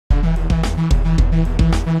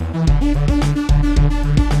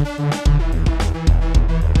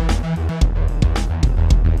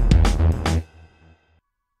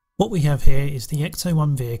What we have here is the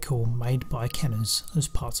ECTO-1 vehicle made by Kenners as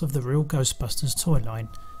part of the Real Ghostbusters toy line.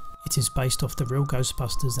 It is based off the Real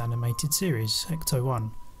Ghostbusters animated series,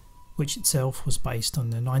 ECTO-1, which itself was based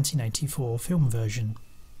on the 1984 film version.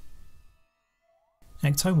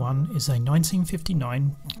 ECTO-1 is a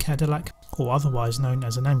 1959 Cadillac, or otherwise known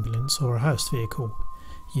as an ambulance or a hearse vehicle,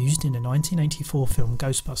 used in the 1984 film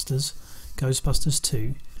Ghostbusters, Ghostbusters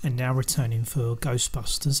 2, and now returning for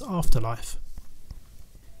Ghostbusters Afterlife.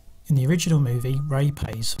 In the original movie, Ray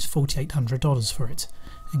pays $4,800 for it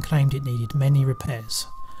and claimed it needed many repairs,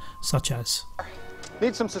 such as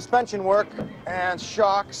need some suspension work and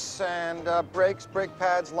shocks and brakes, brake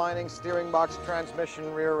pads, lining, steering box,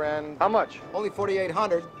 transmission, rear end. How much? Only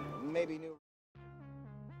 $4,800, maybe new.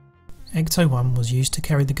 ECTO-1 was used to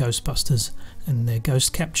carry the Ghostbusters and their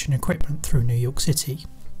ghost capturing equipment through New York City.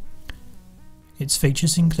 Its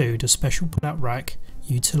features include a special pull-out rack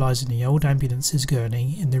utilising the old ambulance's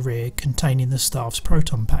gurney in the rear containing the staff's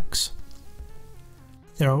proton packs.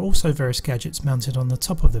 There are also various gadgets mounted on the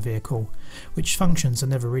top of the vehicle, which functions are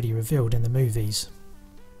never really revealed in the movies.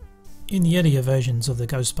 In the earlier versions of the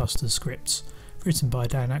Ghostbusters scripts, written by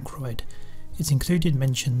Dan Aykroyd, it included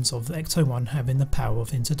mentions of ECTO-1 having the power of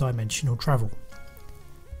interdimensional travel.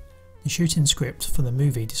 The shooting script for the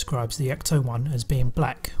movie describes the ECTO-1 as being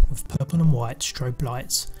black with purple and white strobe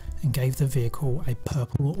lights and gave the vehicle a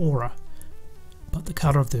purple aura, but the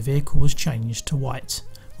colour of the vehicle was changed to white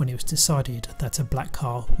when it was decided that a black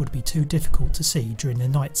car would be too difficult to see during the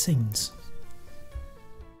night scenes.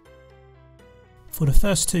 For the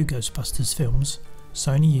first two Ghostbusters films,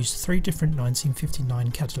 Sony used three different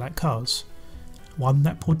 1959 Cadillac cars, one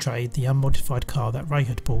that portrayed the unmodified car that Ray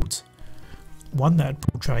had bought, one that had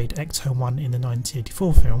portrayed ECTO-1 in the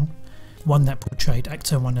 1984 film, one that portrayed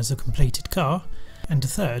ECTO-1 as a completed car, and a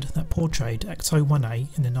third that portrayed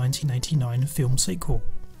ECTO-1A in the 1989 film sequel.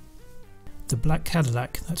 The black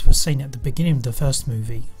Cadillac that was seen at the beginning of the first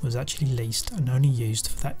movie was actually leased and only used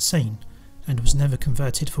for that scene, and was never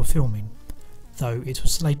converted for filming, though it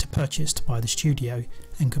was later purchased by the studio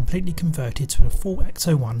and completely converted to a full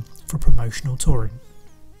ECTO-1 for promotional touring.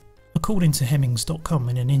 According to Hemmings.com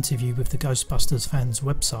in an interview with the Ghostbusters fans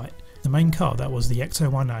website, the main car that was the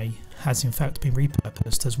ECTO-1A has in fact been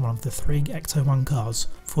repurposed as one of the three ECTO-1 cars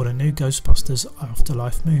for the new Ghostbusters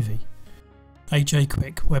Afterlife movie. AJ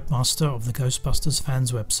Quick, webmaster of the Ghostbusters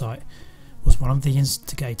fans website, was one of the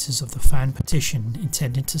instigators of the fan petition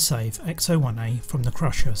intended to save ECTO-1A from the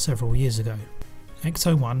crusher several years ago.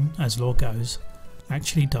 ECTO-1, as lore goes,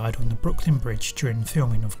 actually died on the Brooklyn Bridge during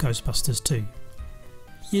filming of Ghostbusters 2.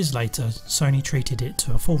 Years later, Sony treated it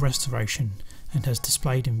to a full restoration and has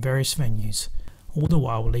displayed in various venues, all the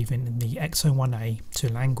while leaving the ECTO-1A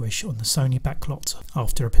to languish on the Sony backlot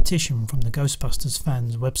after a petition from the Ghostbusters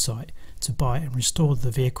fans website to buy and restore the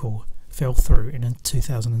vehicle fell through in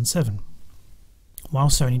 2007. While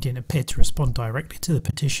Sony didn't appear to respond directly to the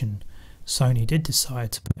petition, Sony did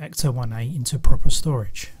decide to put ECTO-1A into proper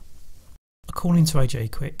storage. According to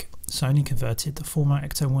AJ Quick, Sony converted the former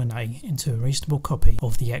ECTO-1A into a reasonable copy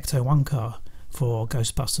of the ECTO-1 car for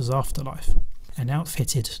Ghostbusters Afterlife, and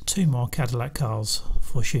outfitted two more Cadillac cars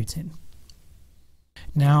for shooting.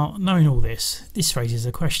 Now, knowing all this raises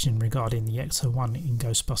a question regarding the ECTO-1 in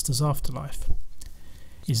Ghostbusters Afterlife.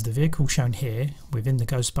 Is the vehicle shown here, within the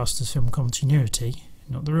Ghostbusters film continuity,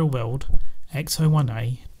 not the real world,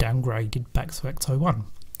 ECTO-1A downgraded back to ECTO-1?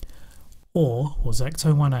 Or was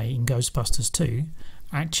ECTO-1A in Ghostbusters 2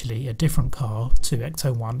 actually a different car to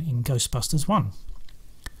ECTO-1 in Ghostbusters 1?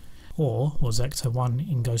 Or was ECTO-1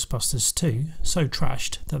 in Ghostbusters 2 so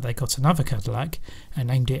trashed that they got another Cadillac and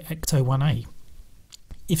named it ECTO-1A?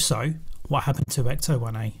 If so, what happened to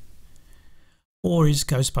ECTO-1A? Or is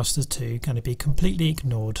Ghostbusters 2 going to be completely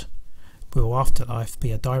ignored? Will Afterlife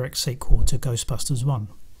be a direct sequel to Ghostbusters 1?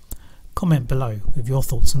 Comment below with your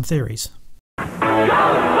thoughts and theories. Ghostbusters!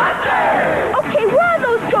 Okay, where are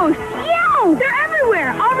those ghosts? Yo! They're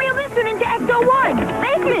everywhere! I'll reel this one into ECTO-1!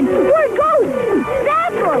 Listen, we're ghosts!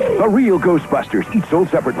 That's them! The Real Ghostbusters, each sold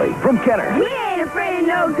separately from Kenner. We ain't afraid of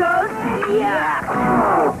no ghosts!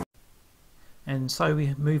 Yeah! And so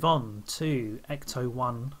we move on to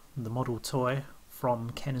ECTO-1, the model toy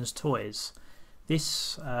from Kenner's Toys.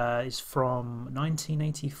 This is from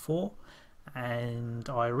 1984, and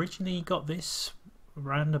I originally got this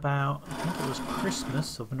around about, I think it was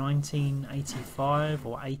Christmas of 1985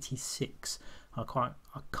 or 86. I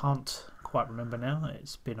can't quite remember now.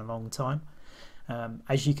 It's been a long time.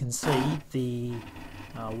 As you can see, the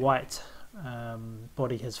white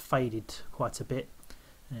body has faded quite a bit.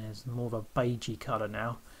 It's more of a beigey colour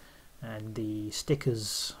now. and the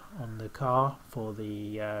stickers on the car for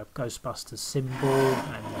the Ghostbusters symbol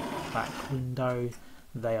and the back window,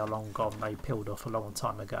 they are long gone. They peeled off a long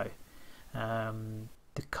time ago.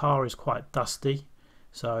 The car is quite dusty,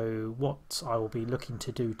 so what I will be looking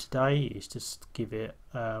to do today is just give it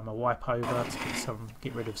a wipe over to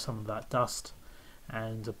get rid of some of that dust,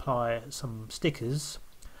 and apply some stickers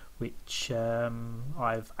which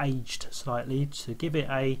I've aged slightly to give it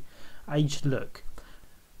a aged look.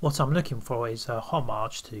 What I'm looking for is a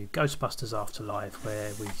homage to Ghostbusters Afterlife,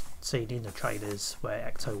 where we've seen in the trailers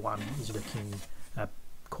where ECTO-1 is looking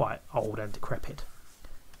quite old and decrepit.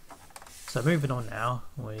 So moving on now,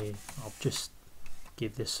 I'll just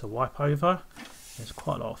give this a wipe over. There's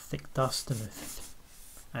quite a lot of thick dust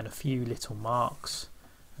and a few little marks.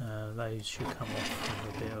 Those should come off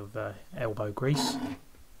with a bit of elbow grease.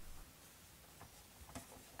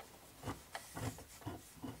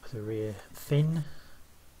 The rear fin,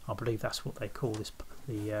 I believe that's what they call this,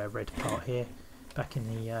 the red part here, back in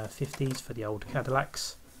the 50s for the old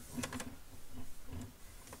Cadillacs.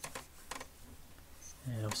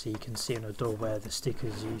 And obviously you can see on the door where the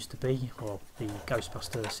stickers used to be, or the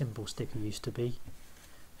Ghostbuster symbol sticker used to be.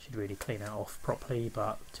 Should really clean that off properly,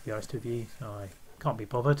 but to be honest with you, I can't be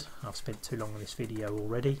bothered. I've spent too long on this video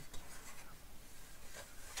already.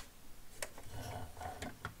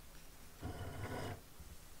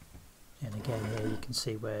 And again here you can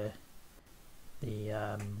see where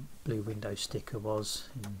the blue window sticker was,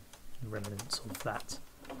 in remnants of that.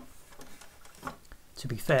 To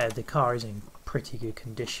be fair, the car is in pretty good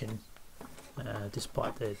condition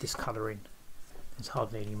despite the discolouring. There's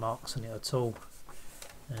hardly any marks on it at all.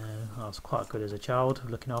 I was quite good as a child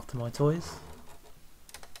looking after my toys.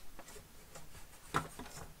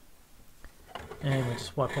 And we'll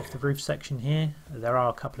just wipe off the roof section here. There are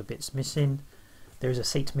a couple of bits missing. There is a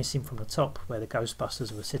seat missing from the top where the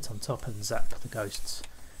Ghostbusters will sit on top and zap the ghosts.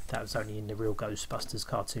 That was only in the Real Ghostbusters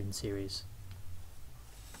cartoon series.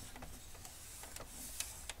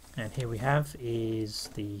 And here we have is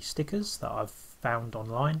the stickers that I've found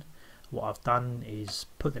online. What I've done is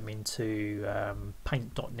put them into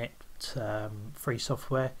paint.net free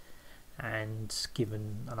software, and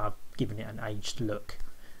I've given it an aged look.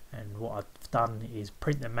 And what I've done is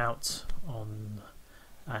print them out on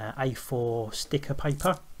A4 sticker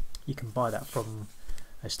paper. You can buy that from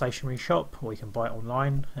a stationery shop, or you can buy it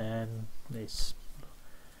online, and it's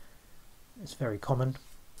very common.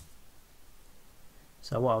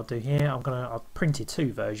 So what I'll do here, I've printed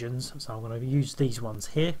two versions, so I'm going to use these ones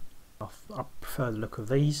here. I prefer the look of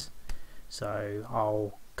these, so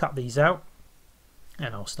I'll cut these out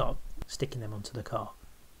and I'll start sticking them onto the car.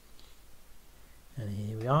 And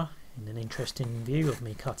here we are, in an interesting view of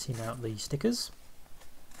me cutting out the stickers.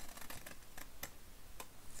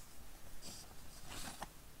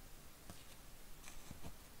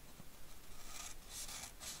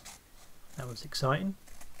 That was exciting.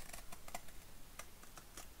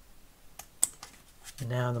 And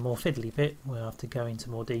now the more fiddly bit, we'll have to go into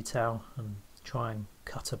more detail and try and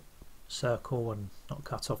cut a circle and not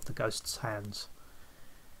cut off the ghost's hands.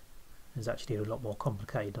 It's actually a lot more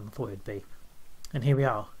complicated than I thought it'd be. And here we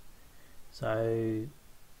are. So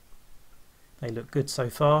they look good so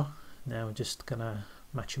far. Now we're just gonna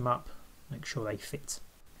match them up, make sure they fit.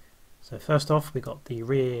 So first off, we got the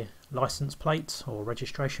rear license plate or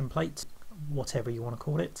registration plate, whatever you want to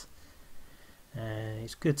call it.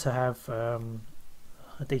 It's good to have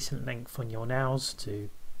a decent length on your nails to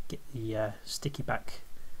get the sticky back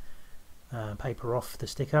paper off the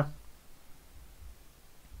sticker.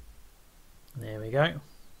 There we go.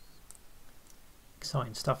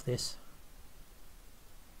 Exciting stuff, this.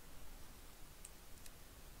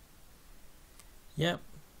 Yep,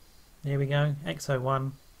 there we go,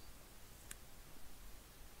 ECTO-1.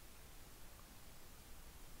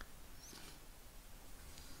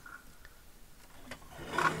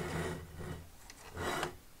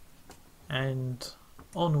 And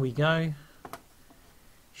on we go.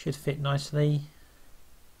 Should fit nicely.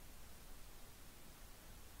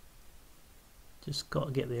 Just got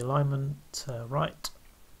to get the alignment right.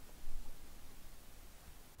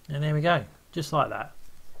 And there we go, just like that.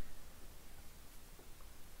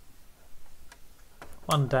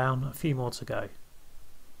 One down, a few more to go.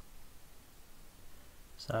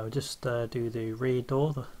 So we'll just do the rear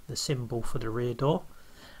door, the symbol for the rear door.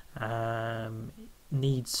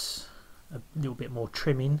 Needs a little bit more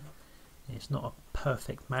trimming. It's not a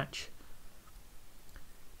perfect match.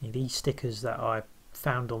 These stickers that I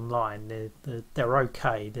found online, they're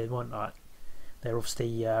okay. They weren't like, they're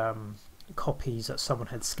obviously copies that someone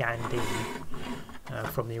had scanned in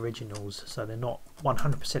from the originals, so they're not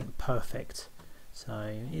 100% perfect.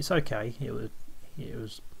 so it's okay. It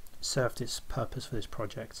was served its purpose for this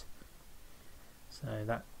project. So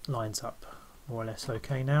that lines up more or less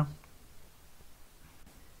okay now.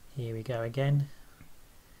 Here we go again.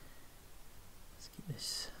 Let's get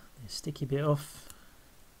this sticky bit off,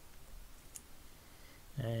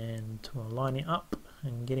 and we'll line it up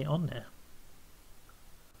and get it on there.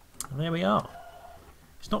 And there we are.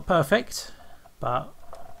 It's not perfect, but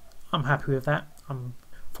I'm happy with that.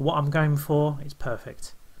 For what I'm going for, it's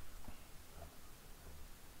perfect.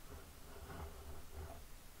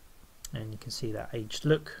 And you can see that aged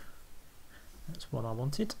look. That's what I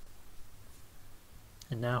wanted.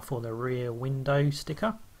 And now for the rear window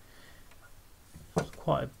sticker.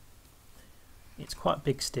 It's quite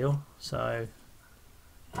big still, so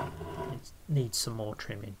it needs some more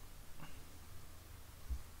trimming.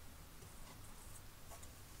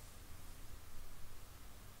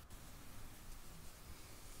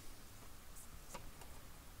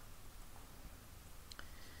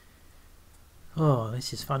 Oh,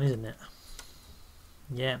 this is fun, isn't it?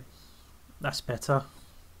 Yeah, that's better.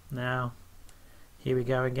 Now, here we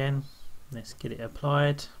go again. Let's get it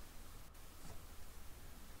applied.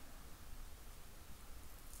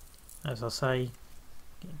 As I say,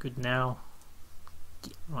 get good now.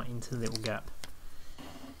 Get right into the little gap.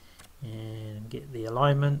 And get the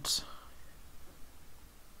alignment.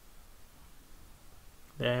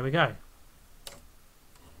 There we go.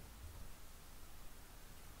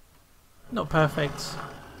 Not perfect,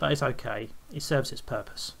 but it's okay. It serves its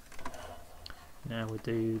purpose. Now we'll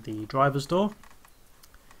do the driver's door,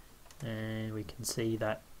 and we can see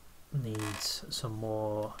that needs some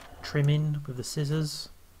more trimming with the scissors.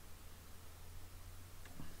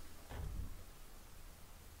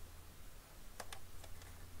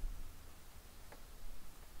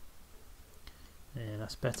 And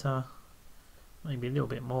that's better. Maybe a little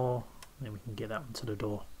bit more, then we can get that onto the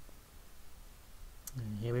door.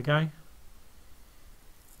 And here we go.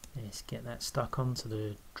 Let's get that stuck onto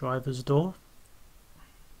the driver's door.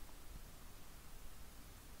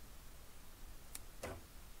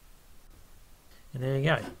 And there you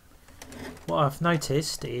go. What I've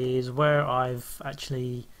noticed is where I've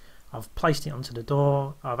placed it onto the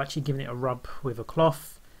door, I've actually given it a rub with a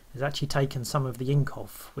cloth. It's actually taken some of the ink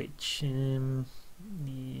off, which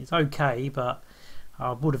is okay, but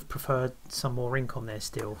I would have preferred some more ink on there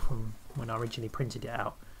still from when I originally printed it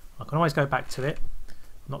out. I can always go back to it.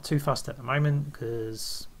 I'm not too fussed at the moment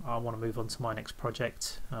because I want to move on to my next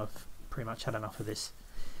project. I've pretty much had enough of this.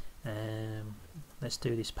 Let's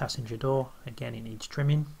do this passenger door. Again, it needs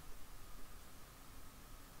trimming.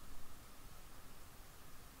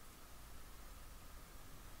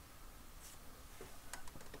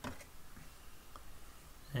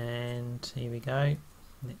 And here we go.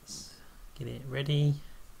 Let's get it ready.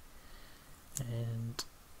 And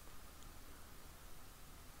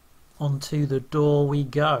onto the door we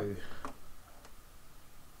go.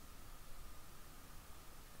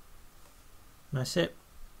 That's it.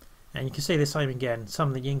 And you can see the same again. Some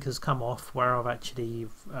of the ink has come off where I've actually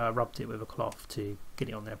rubbed it with a cloth to get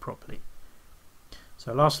it on there properly.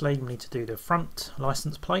 So lastly, you need to do the front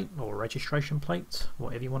license plate or registration plate,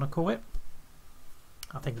 whatever you want to call it.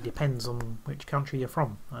 I think it depends on which country you're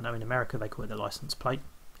from. I know in America they call it the license plate.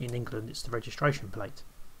 In England it's the registration plate.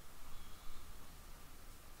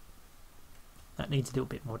 That needs a little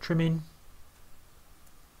bit more trimming.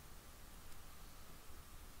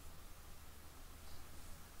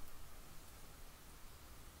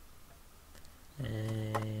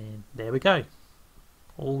 And there we go.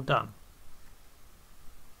 All done.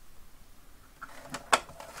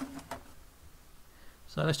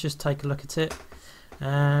 So let's just take a look at it.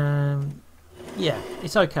 Yeah,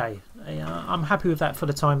 it's okay. I'm happy with that for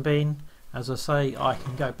the time being. As I say, I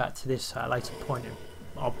can go back to this at a later point.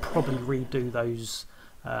 I'll probably redo those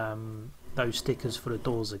stickers for the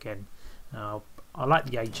doors again. I like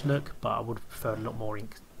the aged look, but I would have preferred a lot more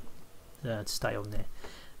ink to stay on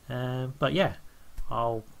there. But yeah,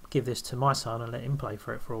 I'll give this to my son and let him play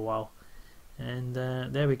for it for a while. And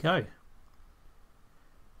there we go.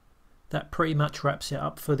 That pretty much wraps it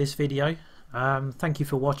up for this video. Thank you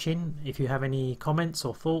for watching. If you have any comments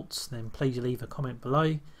or thoughts, then please leave a comment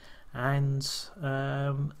below. And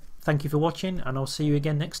thank you for watching, and I'll see you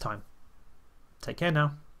again next time. Take care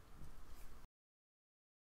now.